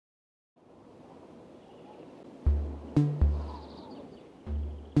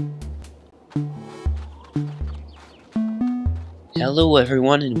Hello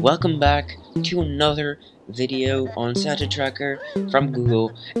everyone and welcome back to another video on Santa Tracker from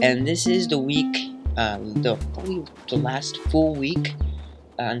Google, and this is the week, probably the last full week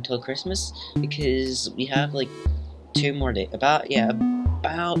until Christmas, because we have like 2 more days, about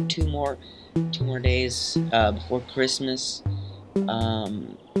two more days before Christmas.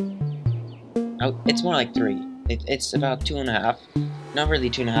 It's more like 3. It's about 2.5, not really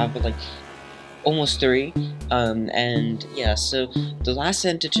 2.5, but like almost 3. And yeah, so the last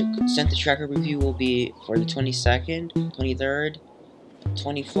Santa Tracker review will be for the 22nd, 23rd,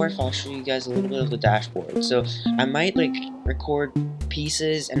 24th. I'll show you guys a little bit of the dashboard. So I might like record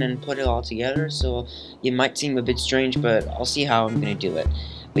pieces and then put it all together, so it might seem a bit strange, but I'll see how I'm gonna do it.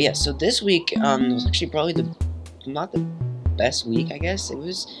 But yeah, so this week was actually probably not the best week, I guess. It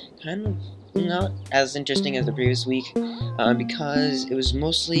was kind of not as interesting as the previous week, because it was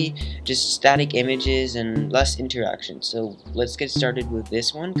mostly just static images and less interaction. So let's get started with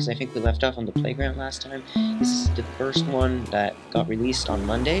this one, because I think we left off on the playground last time. This is the first one that got released on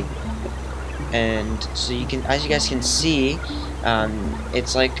Monday, and so you can, as you guys can see,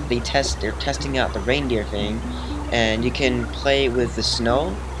 it's like they're testing out the reindeer thing, and you can play with the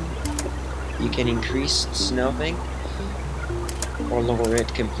snow. You can increase the snow thing or lower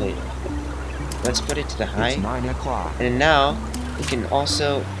it completely. Let's put it to the high. It's 9 o'clock. And now we can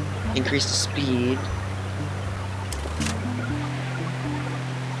also increase the speed.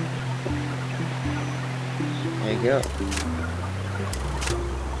 There you go.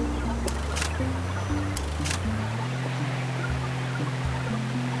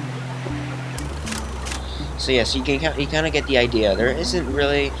 So yeah, so you kind of get the idea. There isn't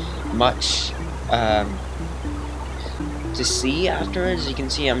really much to see afterwards. You can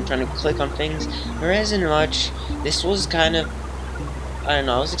see I'm trying to click on things. There isn't much. This was kind of, I don't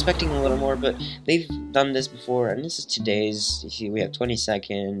know, I was expecting a little more, but they've done this before, and this is today's. You see, we have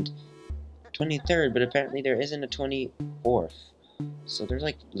 22nd, 23rd, but apparently there isn't a 24th. So there's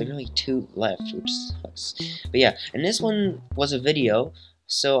like literally 2 left, which sucks. But yeah, and this one was a video,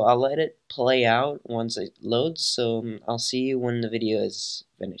 so I'll let it play out once it loads, so I'll see you when the video is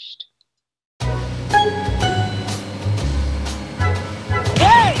finished.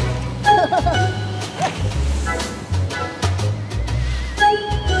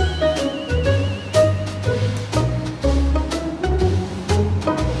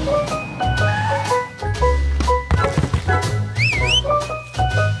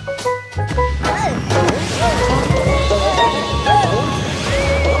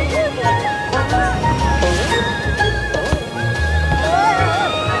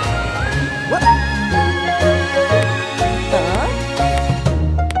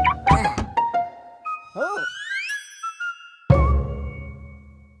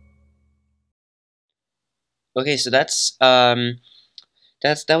 Okay, so that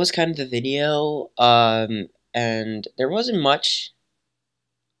was kind of the video, and there wasn't much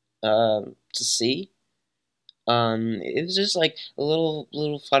to see. It was just like a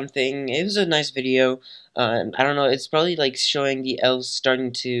little fun thing. It was a nice video. I don't know, it's probably like showing the elves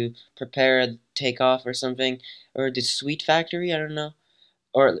starting to prepare a takeoff or something, or the sweet factory, I don't know.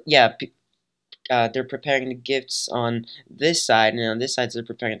 Or yeah, they're preparing the gifts on this side, and on this side they're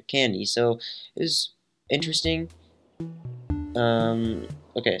preparing the candy. So it was interesting.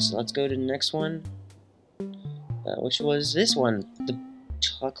 Okay, so let's go to the next one, which was this one, the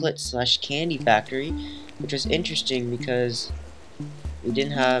chocolate/candy factory, which was interesting because we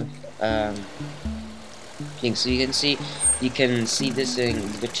didn't have things. So you can see this thing,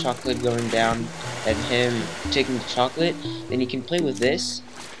 the chocolate going down, and him taking the chocolate. Then you can play with this,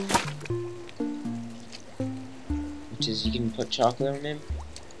 which is you can put chocolate on him,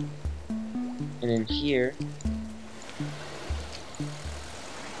 and then here.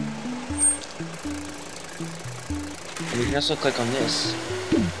 And you can also click on this.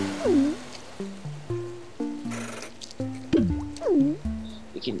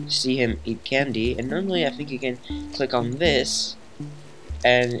 You can see him eat candy, and normally I think you can click on this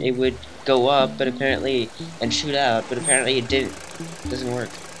and it would go up, but apparently, and shoot out, but apparently it didn't. It doesn't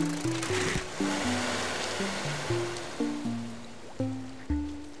work.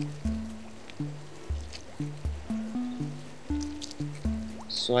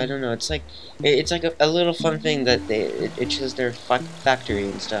 So I don't know. It's like a little fun thing that it shows their factory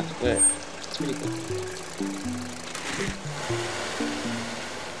and stuff, but it's pretty cool.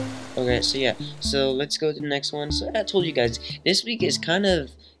 Okay, so yeah, so let's go to the next one. So I told you guys this week is kind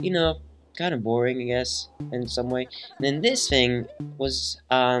of, kind of boring, I guess, in some way. And then this thing was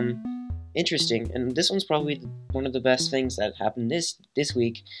interesting, and this one's probably one of the best things that happened this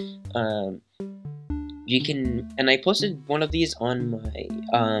week. you can, and I posted one of these on my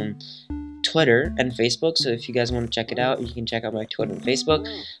Twitter and Facebook, so if you guys want to check it out, you can check out my Twitter and Facebook.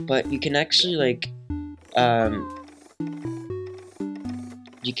 But you can actually like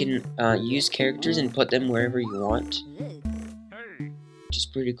you can use characters and put them wherever you want, which is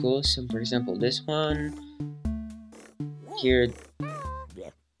pretty cool. So for example, this one here,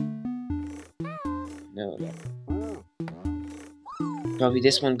 no, probably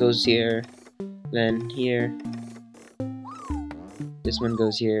this one goes here, then here, this one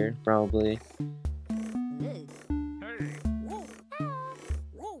goes here, probably.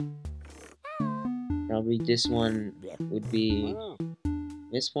 Probably this one would be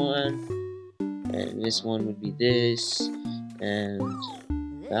this one, and this one would be this, and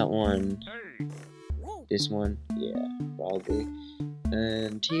that one, this one, yeah, probably,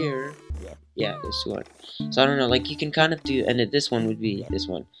 and here, yeah, this one. So I don't know, like you can kind of do, and then this one would be this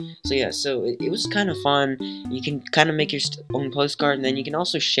one. So yeah, so it was kind of fun. You can kind of make your own postcard, and then you can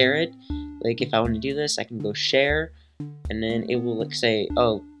also share it. Like if I want to do this, I can go share, and then it will like say,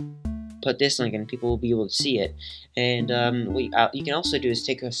 oh, put this link, and people will be able to see it. And what you can also do is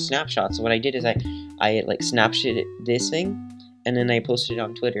take a snapshot. So what I did is I like snapshot this thing, and then I posted it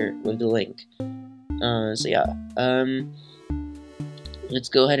on Twitter with the link. So yeah, let's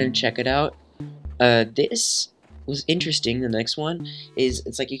go ahead and check it out. This was interesting. The next one is,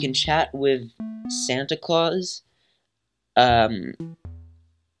 it's like you can chat with Santa Claus. So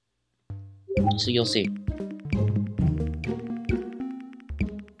you'll see.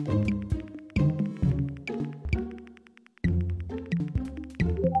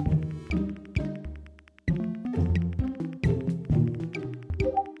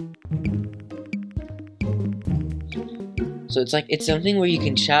 So it's something where you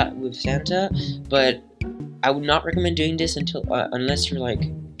can chat with Santa, but I would not recommend doing this until unless you're like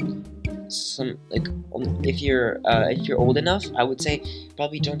if you're old enough. I would say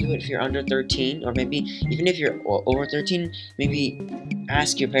probably don't do it if you're under 13, or maybe even if you're over 13, maybe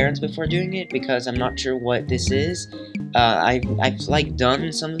ask your parents before doing it, because I'm not sure what this is. I've like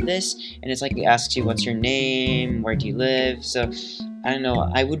done some of this, and it's like it asks you what's your name, where do you live. So I don't know.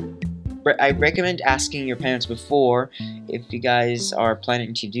 I recommend asking your parents before if you guys are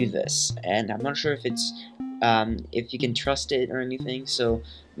planning to do this, and I'm not sure if it's if you can trust it or anything, so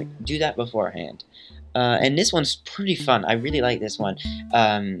do that beforehand. And this one's pretty fun. I really like this one.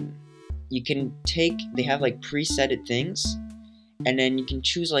 You can they have like presetted things, and then you can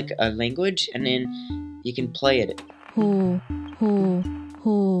choose like a language, and then you can play it.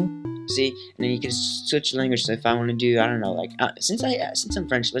 See, and then you can switch language. So if I want to do, I don't know, like since I'm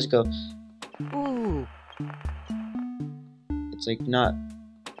French, let's go. Ooh. It's like not.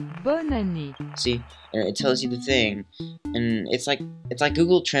 Bonne année. See, and it tells you the thing, and it's like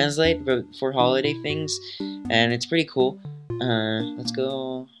Google Translate but for holiday things, and it's pretty cool. Let's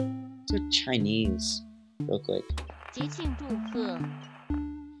go Chinese real quick.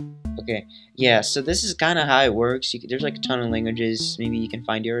 Okay, yeah, so this is kind of how it works. There's like a ton of languages. Maybe you can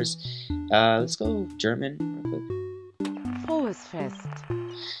find yours. Let's go German real quick. Frohes Fest.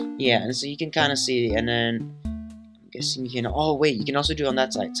 Yeah, and so you can kind of see, and then I'm guessing you can. Oh wait, you can also do it on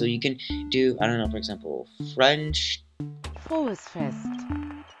that side. So you can do, I don't know, for example, French. Frohes Fest.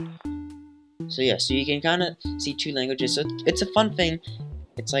 So yeah, so you can kind of see two languages. So it's a fun thing.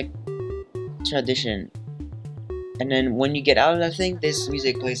 It's like tradition. And then when you get out of that thing, this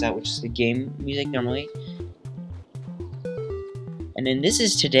music plays out, which is the game music normally. And then this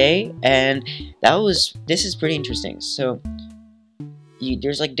is today, and this is pretty interesting. So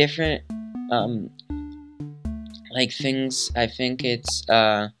there's like different like things. I think it's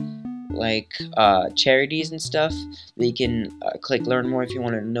like charities and stuff that you can click learn more if you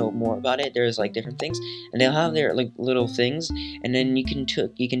want to know more about it. There's like different things, and they'll have their like little things, and then you can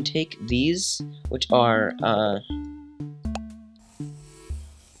take these, which are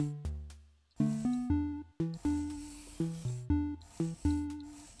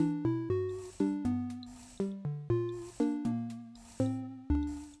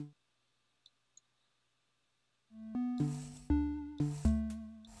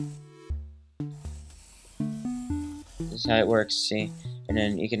this is how it works, see? And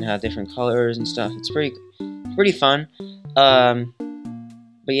then you can have different colors and stuff. It's pretty fun.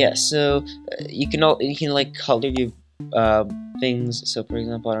 But yeah, so you can like color your things. So for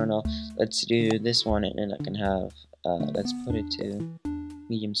example, I don't know, let's do this one, and then I can have let's put it to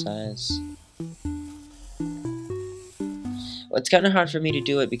medium size. Well, it's kind of hard for me to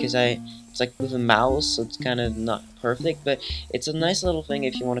do it because it's like with a mouse, so it's kind of not perfect, but it's a nice little thing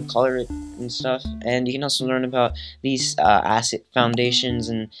if you want to color it and stuff. And you can also learn about these asset foundations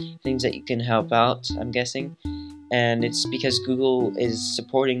and things that you can help out, I'm guessing. And it's because Google is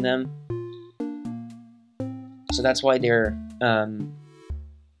supporting them, so that's why they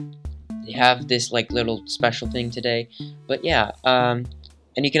have this like little special thing today. But yeah, and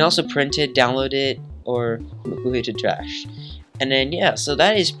you can also print it, download it, or move it to trash. And then yeah, so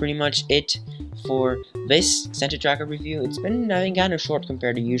that is pretty much it for this Santa Tracker review. It's been, I think, kind of short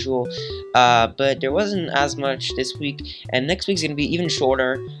compared to usual, but there wasn't as much this week, and next week's gonna be even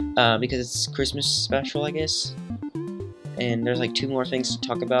shorter because it's Christmas special, I guess. And there's like 2 more things to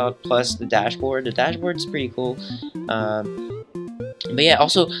talk about, plus the dashboard. The dashboard's pretty cool. But yeah,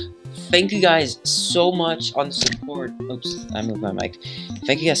 also, thank you guys so much on the support. Oops, I moved my mic.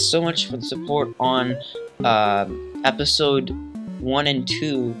 Thank you guys so much for the support on episode 1 and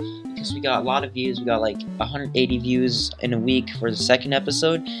 2, because we got a lot of views. We got like 180 views in a week for the second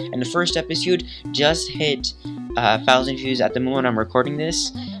episode, and the first episode just hit 1,000 views at the moment I'm recording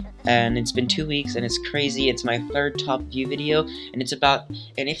this. And it's been 2 weeks, and it's crazy. It's my 3rd top view video, and it's about,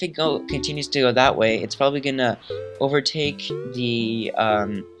 and if it continues to go that way, it's probably gonna overtake the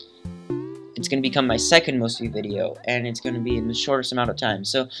it's gonna become my 2nd most viewed video, and it's gonna be in the shortest amount of time.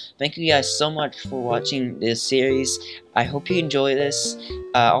 So thank you guys so much for watching this series. I hope you enjoy this.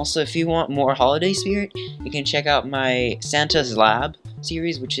 Also, if you want more holiday spirit, you can check out my Santa's Lab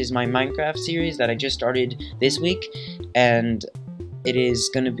series, which is my Minecraft series that I just started this week, and it's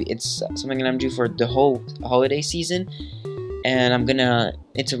something that I'm due for the whole holiday season, and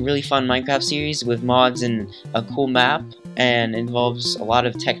it's a really fun Minecraft series with mods and a cool map, and involves a lot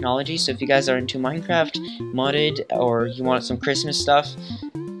of technology. So if you guys are into Minecraft modded, or you want some Christmas stuff,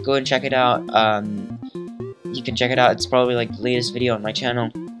 go and check it out. You can check it out. It's probably like the latest video on my channel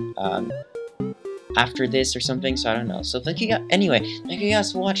after this or something, so I don't know. So thank you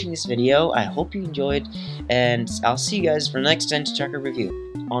guys for watching this video. I hope you enjoyed, and I'll see you guys for the next Santa Tracker review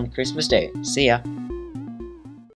on Christmas Day. See ya.